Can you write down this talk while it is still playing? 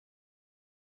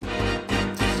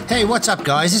Hey, what's up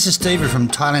guys? This is Steve from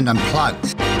Thailand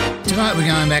Unplugged. Tonight we're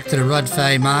going back to the Rod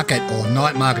Fay market, or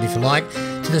night market if you like,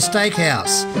 to the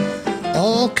steakhouse.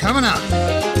 All coming up.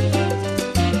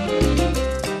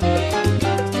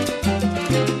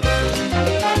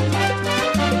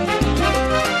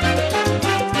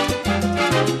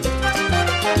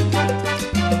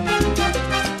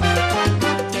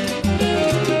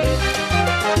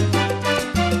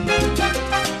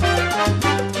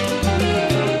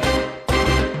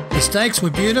 The steaks were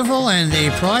beautiful and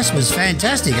the price was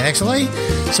fantastic actually,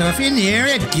 so if you're in the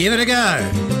area, give it a go.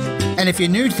 And if you're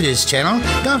new to this channel,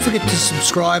 don't forget to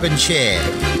subscribe and share.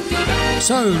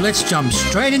 So let's jump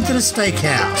straight into the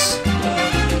steakhouse.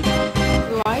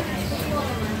 Right.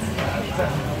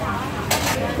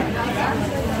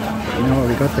 You know what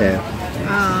we got there?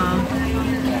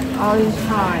 All in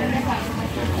Thai.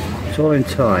 It's all in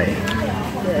Thai.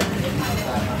 Yeah.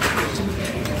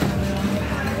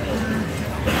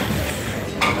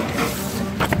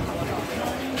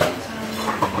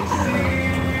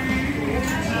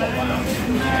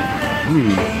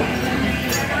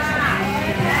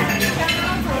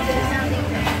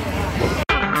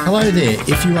 Hello there,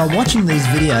 if you are watching these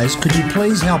videos, could you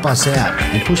please help us out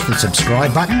and push the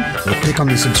subscribe button, or click on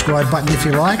the subscribe button if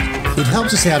you like. It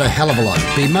helps us out a hell of a lot,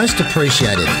 be most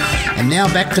appreciated. And now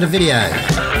back to the video.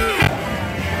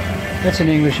 That's in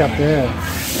English up there.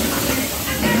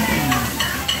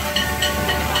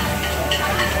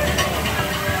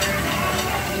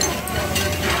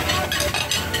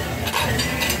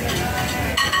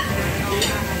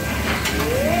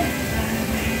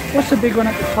 What's the big one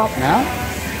at the top now?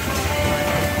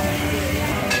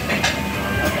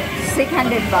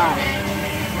 600 baht.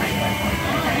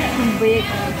 Too big,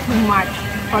 too much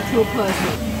for 2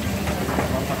 persons.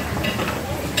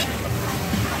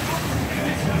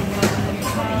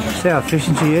 See how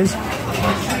efficient she is?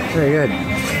 Very good.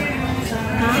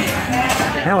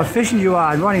 How efficient you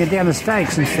are in writing it down the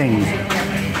steaks and things.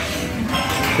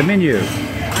 The menu.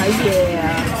 Yeah.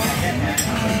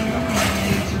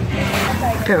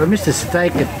 Okay, we missed a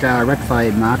steak at Rod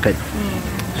Fay market,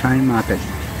 chain market.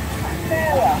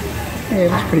 Yeah,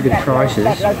 that's pretty good prices.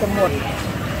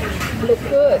 Look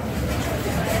good.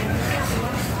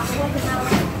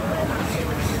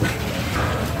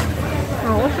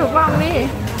 Oh, what's wrong with me?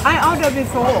 I ordered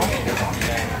before.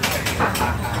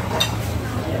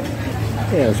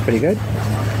 Yeah, that's pretty good.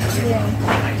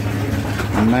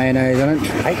 Yeah. And mayonnaise on it.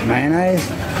 I hate mayonnaise.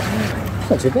 It's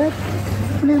not too bad. I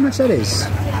wonder how much that is.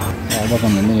 Oh, it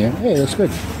wasn't on the menu. Yeah, that's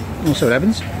good. We'll see what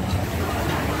happens.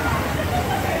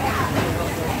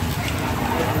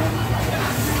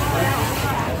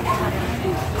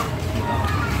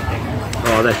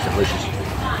 Oh, that's delicious.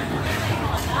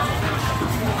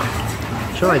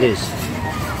 Try this.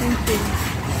 Thank you.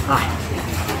 Ah.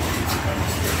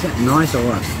 Is that nice or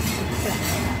what?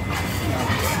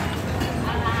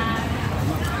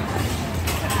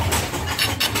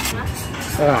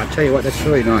 Oh, I'll tell you what, that's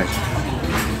really nice.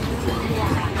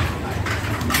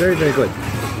 Very, very good. I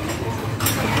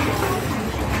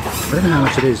don't know how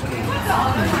much it is.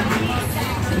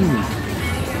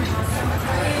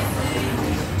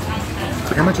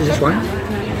 How much is this one?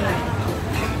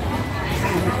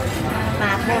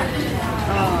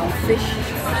 Fish.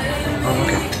 Oh,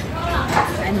 okay.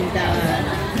 And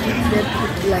they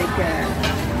put like crab.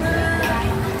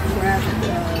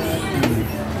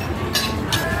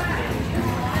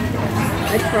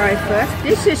 I try first.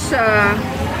 This is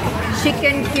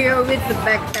chicken grill with the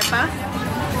black pepper.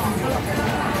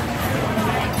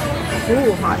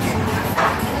 Ooh, hot.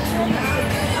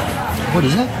 What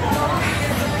is it?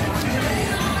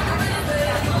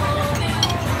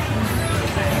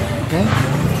 Okay.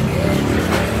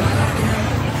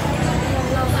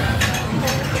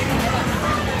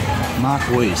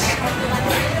 MR.STEAK.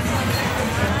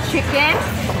 Chicken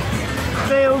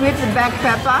grilled with the black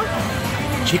pepper.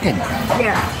 Chicken?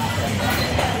 Yeah.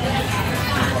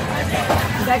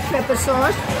 Black pepper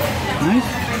sauce. Nice?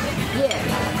 Yeah.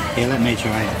 Here, let me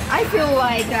try it. I feel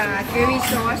like curry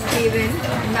sauce even,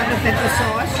 not the pepper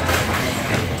sauce.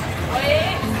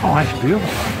 Oh, that's beautiful.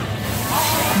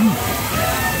 Oh.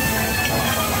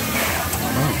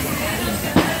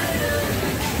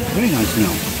 Very nice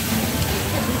smell.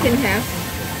 You can have.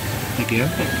 Thank you.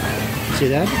 See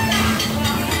that?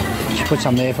 She put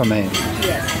some there for me.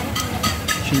 Yes.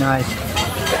 She's nice.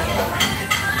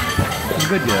 She's a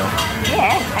good girl.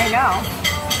 Yeah, I know.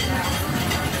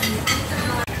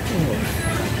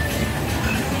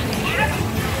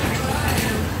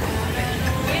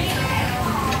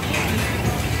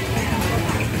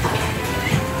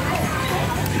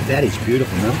 That is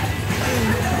beautiful, no?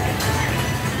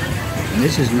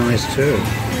 This is nice too.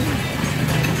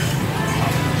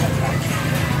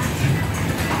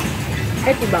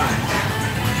 $80.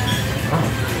 Oh.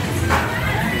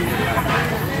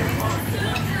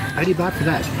 $80 for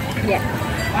that. Yeah.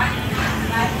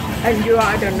 And you,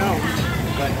 I don't know.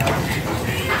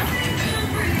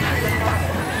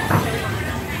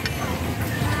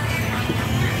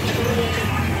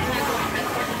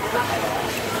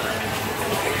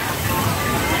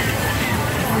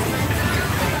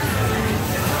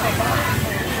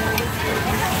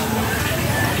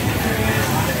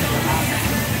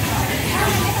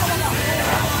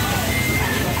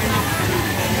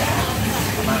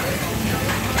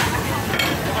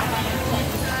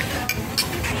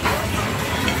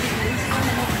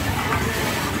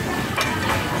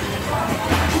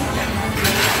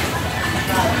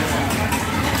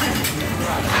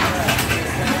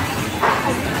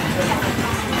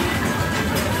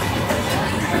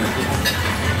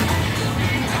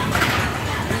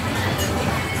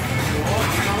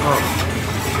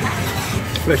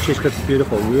 Fresh cheese looks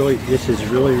beautiful. Really, this is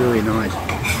really nice.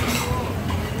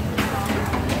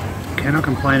 Cannot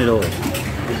complain at all.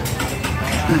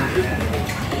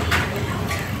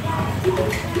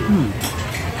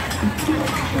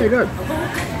 Very good.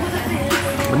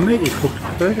 The meat is cooked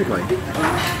perfectly.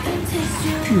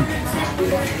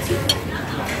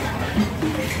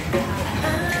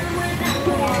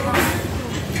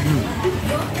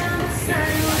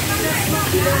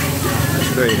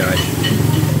 That's very nice.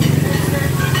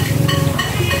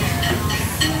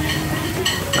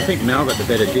 I think Meaw got the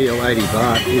better deal, 80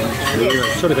 baht. It's really,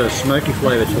 sort of got a smoky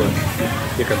flavour to it.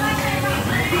 You can...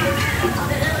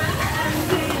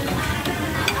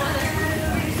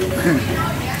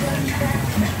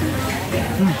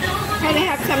 Can I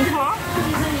have some pork?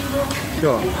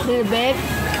 Sure. The bed.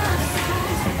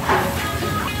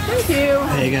 Thank you.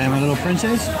 There you go, my little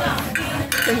princess.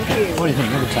 Thank you. What do you think?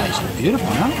 That tastes beautiful,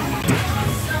 huh?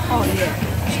 Oh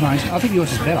yeah. It's nice. I think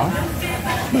yours is better.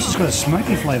 Yours has got a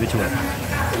smoky flavour to it.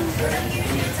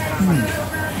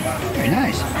 Very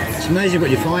nice. It's amazing what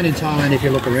you find in Thailand if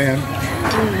you look around.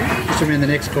 Just around the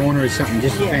next corner is something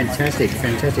just fantastic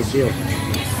deal.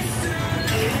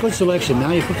 Good selection,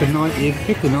 now you picked a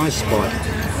nice spot.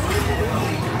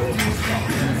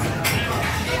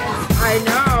 I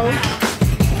know.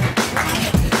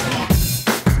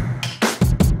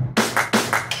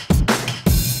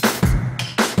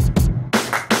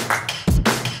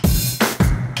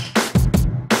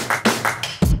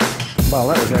 Well,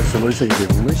 that was absolutely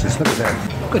delicious. Look at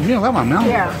that. Good meal, that one, Mel.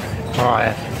 Yeah. Oh,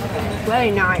 yeah.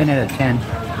 Very nice. 10 out of 10.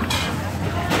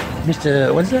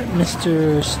 Mr. What's that?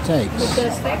 MR.STEAK.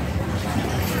 MR.STEAK.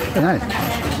 Very nice.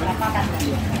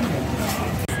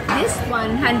 This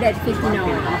one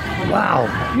 159. Wow,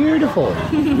 beautiful.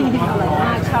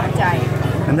 Top tight.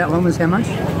 And that one was how much?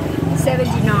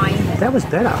 79. That was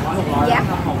better. Yeah.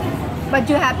 But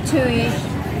you have two each.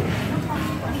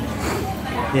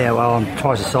 Yeah, well, I'm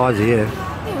twice the size of you.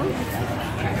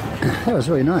 That was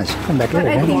really nice. Come back here But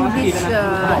I again. think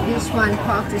this one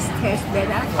pork just tastes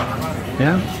better.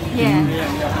 Yeah?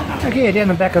 Yeah. Okay, down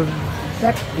the back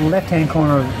left-hand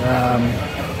corner of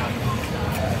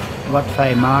Dr.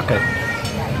 Fay Market.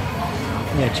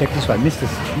 Yeah, check this one.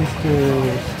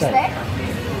 MR.STEAK.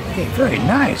 Yeah, very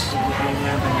nice.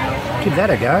 Give that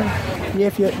a go. Yeah,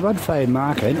 if you're at Rodfay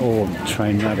Market, or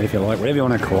Train Market if you like, whatever you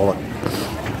want to call it.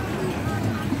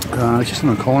 It's just on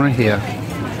the corner here.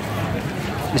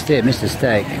 Just there,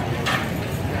 MR.STEAK.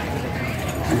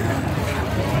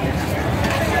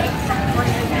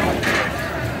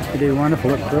 You do wonderful.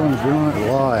 Look, doing it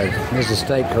live. There's the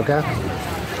steak cooker.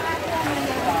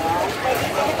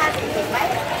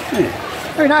 Yeah,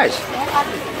 very nice.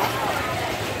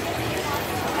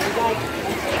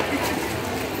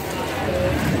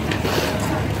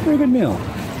 Very good meal.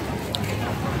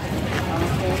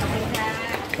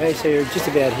 Okay, so you're just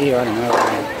about here, I don't know.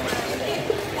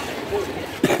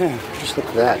 Just look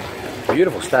at that.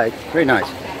 Beautiful steak. Very nice.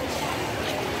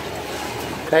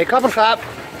 Okay, couple cup.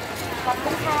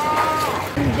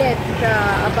 That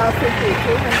about 50,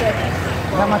 200.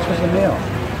 How much was the meal?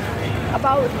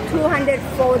 About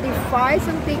 245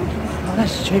 something. Oh,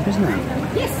 that's cheap, isn't it?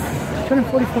 Yes.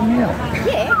 244 meal.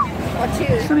 Yeah. Or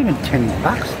two. It's not even $10.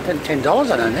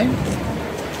 $10, I don't think.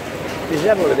 Is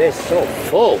that what it is? It's all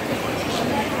full.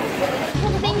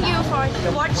 Thank you for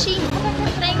watching.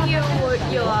 Thank you for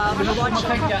your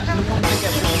watching.